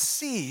can't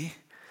see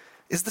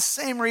is the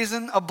same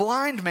reason a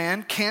blind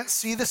man can't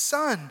see the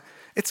sun.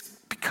 It's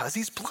because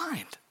he's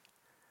blind.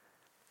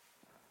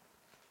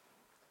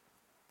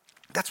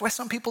 That's why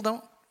some people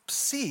don't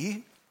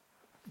see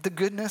the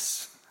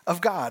goodness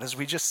of God, as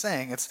we just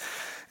sang.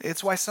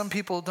 It's why some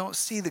people don't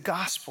see the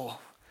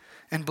gospel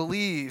and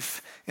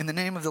believe in the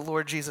name of the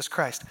Lord Jesus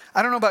Christ.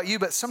 I don't know about you,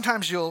 but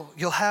sometimes you'll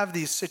have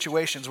these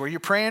situations where you're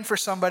praying for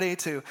somebody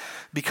to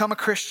become a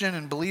Christian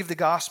and believe the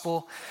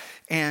gospel,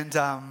 and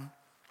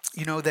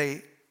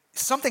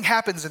something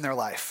happens in their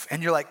life,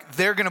 and you're like,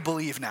 they're going to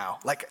believe now.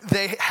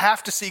 They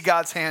have to see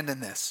God's hand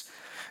in this.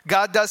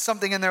 God does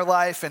something in their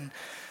life and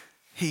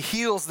he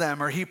heals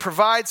them, or he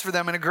provides for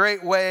them in a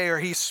great way, or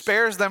he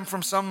spares them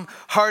from some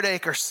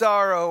heartache or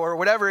sorrow or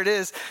whatever it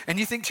is. And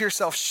you think to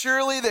yourself,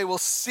 surely they will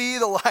see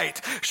the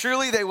light.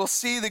 Surely they will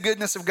see the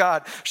goodness of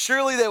God.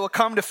 Surely they will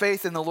come to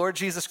faith in the Lord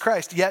Jesus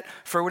Christ. Yet,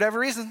 for whatever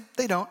reason,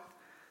 they don't.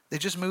 They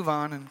just move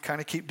on and kind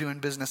of keep doing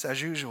business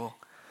as usual.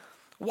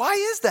 Why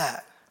is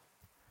that?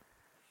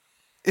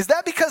 Is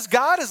that because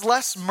God is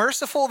less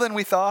merciful than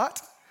we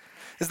thought?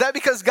 Is that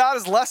because God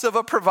is less of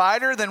a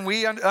provider than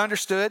we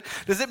understood?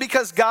 Is it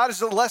because God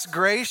is less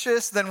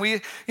gracious than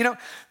we,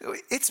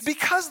 it's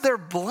because they're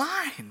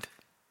blind.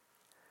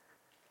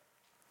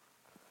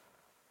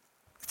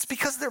 It's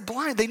because they're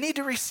blind. They need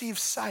to receive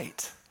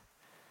sight.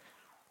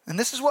 And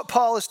this is what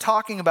Paul is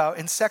talking about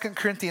in 2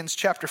 Corinthians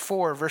chapter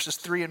 4, verses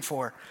 3 and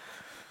 4.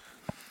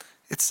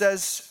 It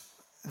says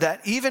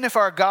that even if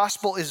our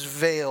gospel is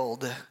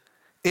veiled,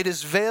 it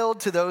is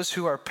veiled to those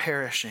who are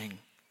perishing.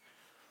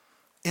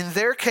 In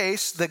their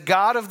case, the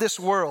god of this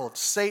world,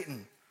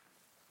 Satan,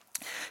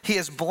 he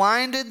has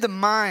blinded the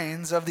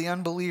minds of the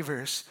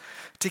unbelievers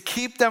to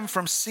keep them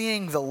from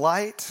seeing the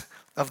light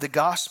of the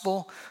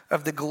gospel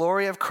of the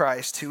glory of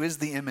Christ, who is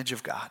the image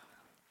of God.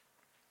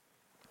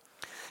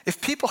 If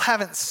people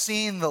haven't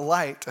seen the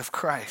light of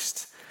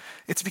Christ,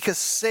 it's because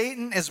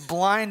Satan is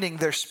blinding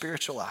their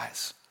spiritual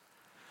eyes.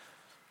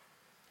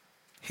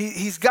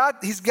 He's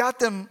got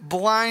them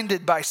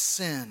blinded by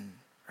sin,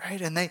 right?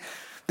 And they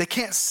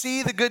can't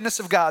see the goodness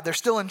of God. They're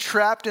still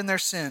entrapped in their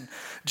sin.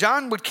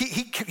 John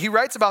he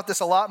writes about this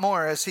a lot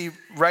more as he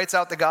writes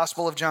out the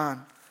Gospel of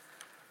John.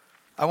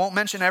 I won't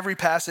mention every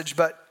passage,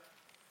 but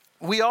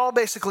we all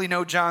basically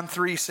know John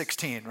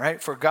 3:16,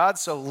 right? For God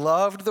so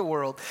loved the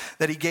world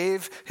that he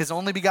gave his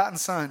only begotten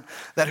Son,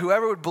 that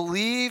whoever would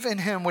believe in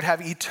him would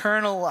have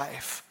eternal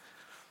life,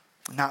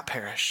 not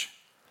perish.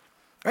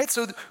 Right?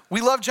 So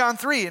we love John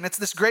 3, and it's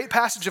this great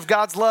passage of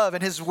God's love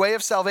and his way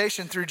of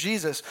salvation through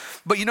Jesus.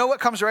 But you know what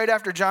comes right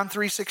after John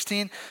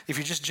 3:16? If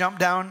you just jump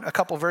down a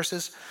couple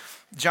verses,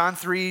 John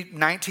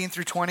 3:19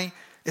 through 20,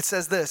 it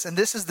says this, and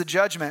this is the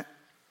judgment.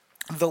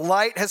 The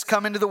light has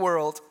come into the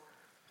world,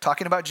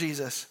 talking about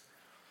Jesus,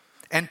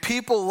 and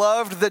people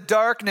loved the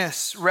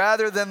darkness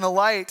rather than the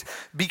light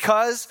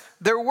because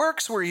their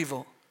works were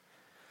evil.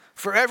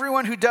 For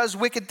everyone who does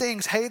wicked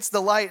things hates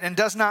the light and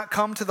does not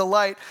come to the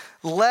light,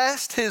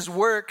 lest his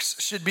works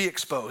should be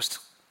exposed.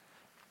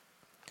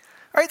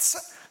 All right, so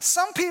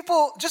some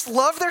people just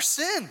love their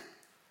sin.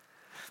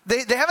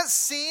 They haven't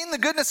seen the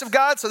goodness of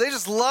God, so they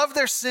just love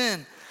their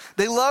sin.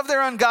 They love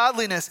their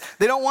ungodliness.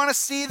 They don't want to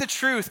see the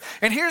truth.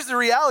 And here's the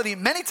reality.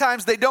 Many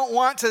times they don't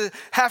want to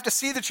have to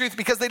see the truth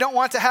because they don't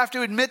want to have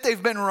to admit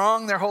they've been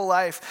wrong their whole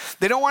life.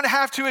 They don't want to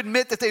have to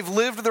admit that they've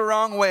lived the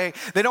wrong way.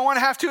 They don't want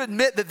to have to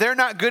admit that they're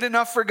not good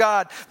enough for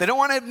God. They don't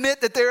want to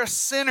admit that they're a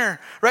sinner,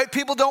 right?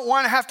 People don't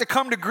want to have to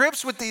come to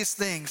grips with these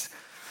things.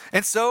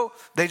 And so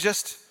they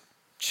just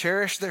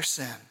cherish their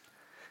sin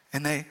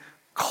and they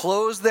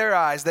close their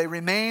eyes. They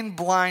remain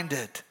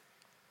blinded.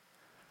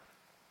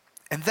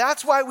 And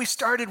that's why we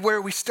started where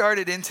we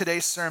started in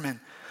today's sermon.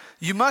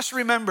 You must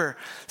remember,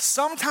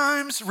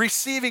 sometimes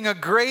receiving a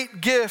great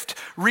gift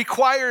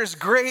requires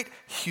great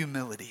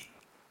humility.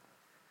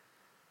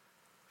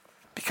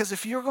 Because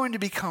if you're going to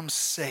become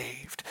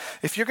saved,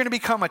 if you're going to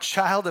become a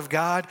child of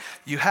God,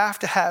 you have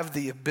to have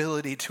the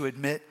ability to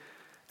admit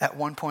at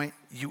one point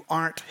you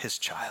aren't his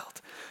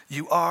child.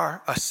 You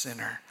are a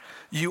sinner.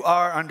 You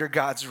are under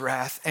God's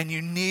wrath and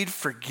you need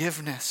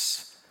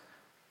forgiveness.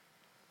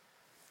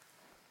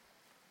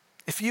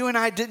 If you and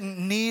I didn't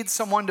need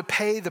someone to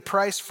pay the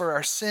price for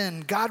our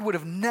sin, God would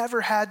have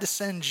never had to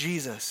send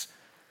Jesus.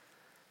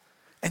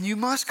 And you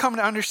must come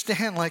to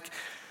understand,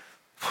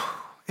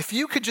 if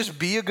you could just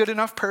be a good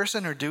enough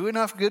person or do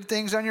enough good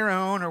things on your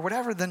own or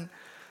whatever, then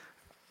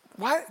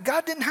why?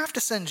 God didn't have to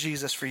send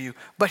Jesus for you,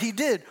 but he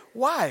did.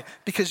 Why?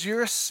 Because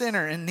you're a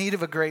sinner in need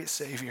of a great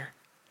Savior.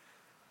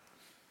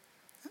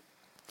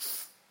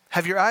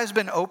 Have your eyes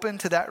been open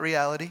to that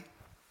reality?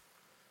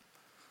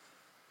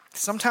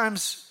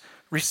 Sometimes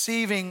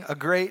receiving a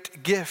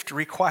great gift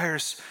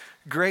requires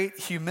great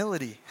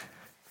humility.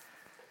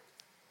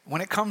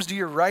 When it comes to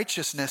your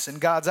righteousness in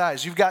God's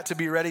eyes, you've got to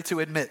be ready to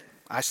admit,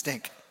 I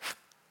stink.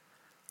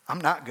 I'm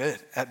not good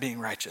at being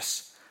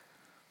righteous.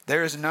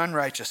 There is none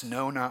righteous,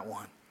 no, not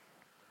one.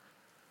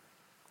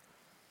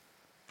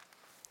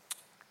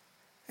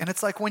 And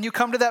it's like when you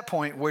come to that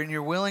point where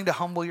you're willing to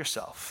humble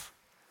yourself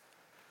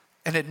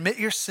and admit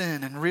your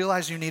sin and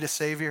realize you need a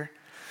Savior,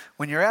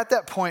 when you're at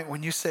that point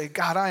when you say,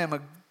 God, I am a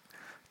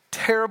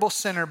terrible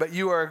sinner, but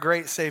you are a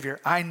great Savior.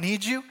 I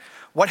need you.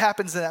 What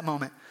happens at that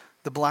moment?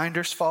 The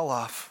blinders fall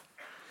off.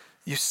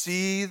 You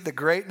see the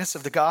greatness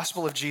of the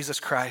gospel of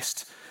Jesus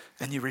Christ,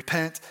 and you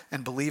repent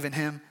and believe in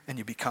him, and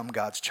you become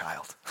God's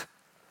child.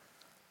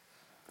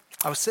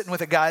 I was sitting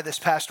with a guy this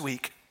past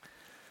week.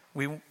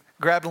 We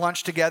grabbed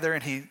lunch together,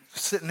 and he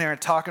was sitting there and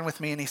talking with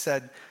me, and he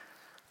said,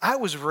 I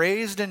was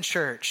raised in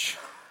church,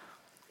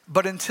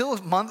 but until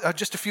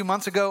just a few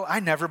months ago, I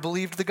never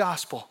believed the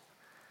gospel.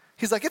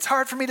 He's like, it's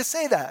hard for me to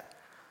say that,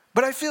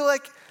 but I feel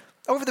like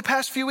Over the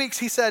past few weeks,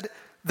 he said,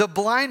 the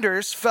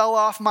blinders fell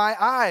off my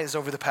eyes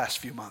over the past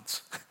few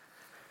months.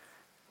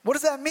 What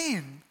does that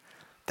mean?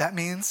 That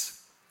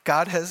means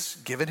God has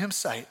given him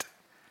sight.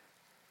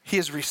 He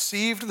has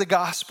received the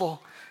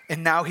gospel,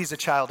 and now he's a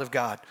child of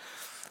God.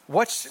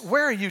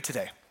 Where are you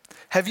today?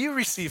 Have you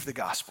received the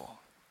gospel?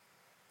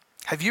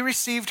 Have you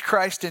received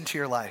Christ into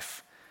your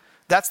life?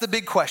 That's the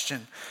big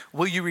question.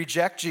 Will you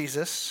reject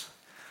Jesus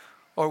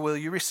or will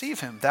you receive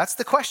him? That's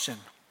the question.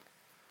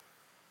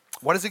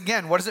 What does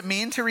it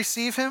mean to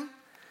receive him?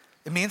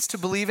 It means to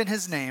believe in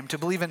his name, to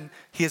believe in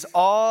he is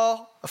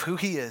all of who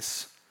he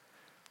is,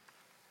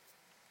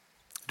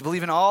 to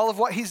believe in all of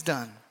what he's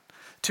done,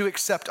 to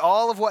accept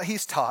all of what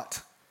he's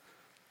taught.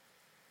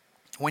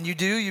 When you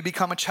do, you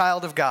become a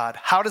child of God.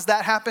 How does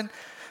that happen?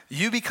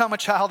 You become a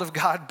child of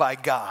God by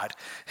God,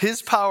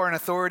 his power and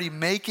authority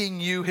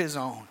making you his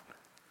own.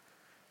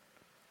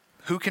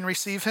 Who can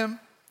receive him?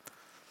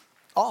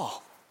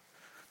 All.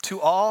 To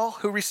all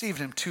who received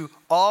him, to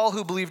all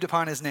who believed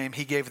upon his name,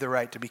 he gave the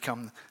right to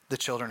become the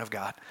children of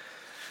God.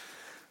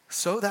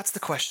 So that's the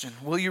question.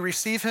 Will you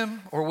receive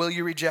him or will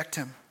you reject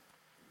him?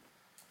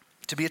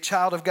 To be a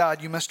child of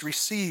God, you must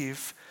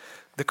receive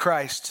the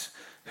Christ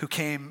who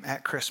came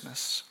at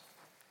Christmas.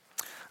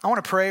 I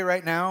want to pray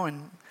right now,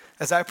 and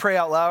as I pray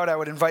out loud, I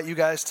would invite you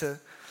guys to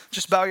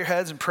just bow your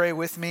heads and pray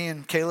with me,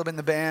 and Caleb and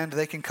the band,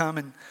 they can come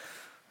and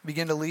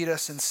begin to lead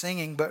us in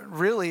singing. But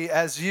really,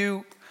 as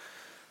you've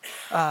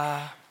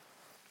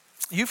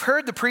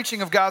heard the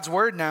preaching of God's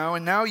word now,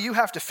 and now you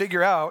have to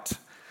figure out,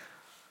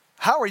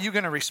 how are you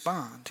going to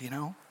respond,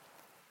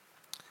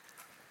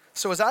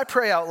 So as I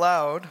pray out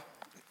loud,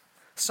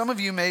 some of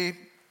you may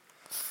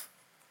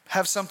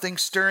have something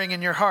stirring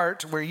in your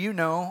heart where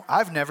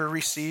I've never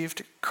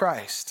received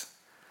Christ.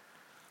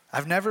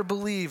 I've never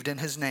believed in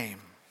his name.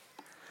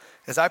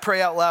 As I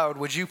pray out loud,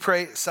 would you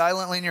pray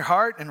silently in your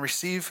heart and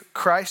receive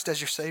Christ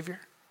as your Savior?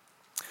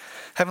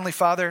 Heavenly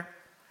Father,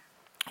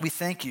 we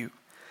thank you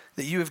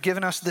that you have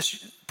given us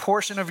this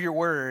portion of your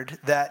word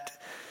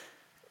that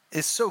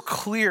is so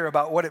clear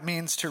about what it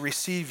means to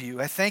receive you.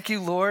 I thank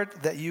you, Lord,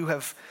 that you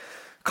have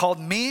called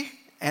me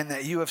and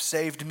that you have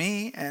saved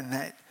me and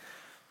that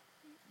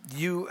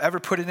you ever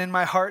put it in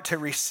my heart to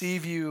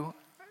receive you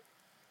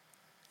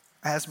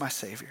as my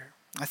Savior.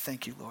 I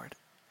thank you, Lord.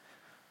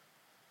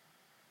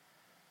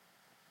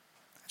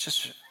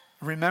 Just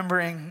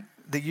remembering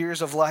the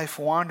years of life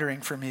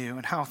wandering from you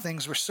and how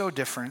things were so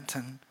different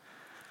and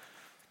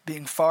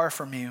being far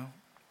from you.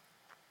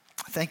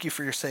 Thank you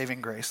for your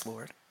saving grace,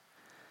 Lord.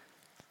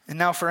 And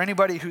now for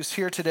anybody who's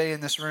here today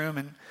in this room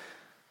and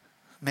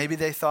maybe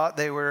they thought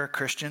they were a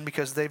Christian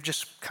because they've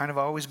just kind of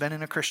always been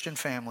in a Christian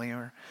family,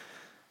 or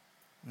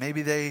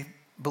maybe they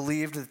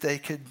believed that they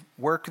could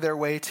work their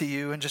way to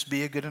you and just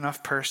be a good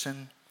enough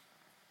person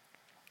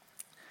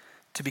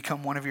to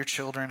become one of your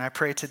children. I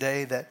pray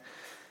today that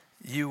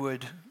you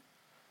would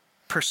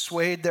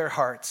persuade their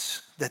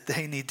hearts that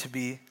they need to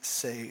be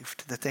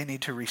saved, that they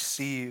need to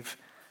receive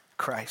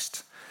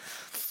Christ.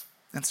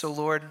 And so,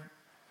 Lord,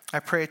 I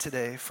pray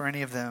today for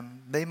any of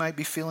them, they might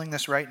be feeling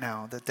this right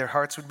now, that their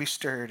hearts would be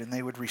stirred and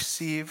they would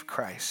receive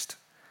Christ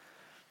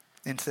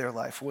into their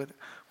life. What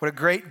a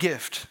great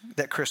gift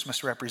that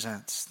Christmas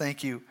represents.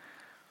 Thank you.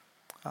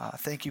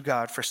 Thank you,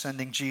 God, for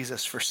sending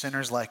Jesus for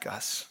sinners like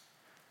us.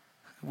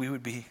 We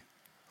would be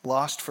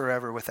lost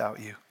forever without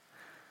you.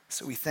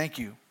 So we thank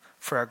you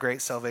for our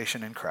great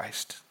salvation in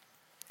Christ.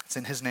 It's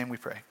in his name we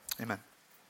pray. Amen.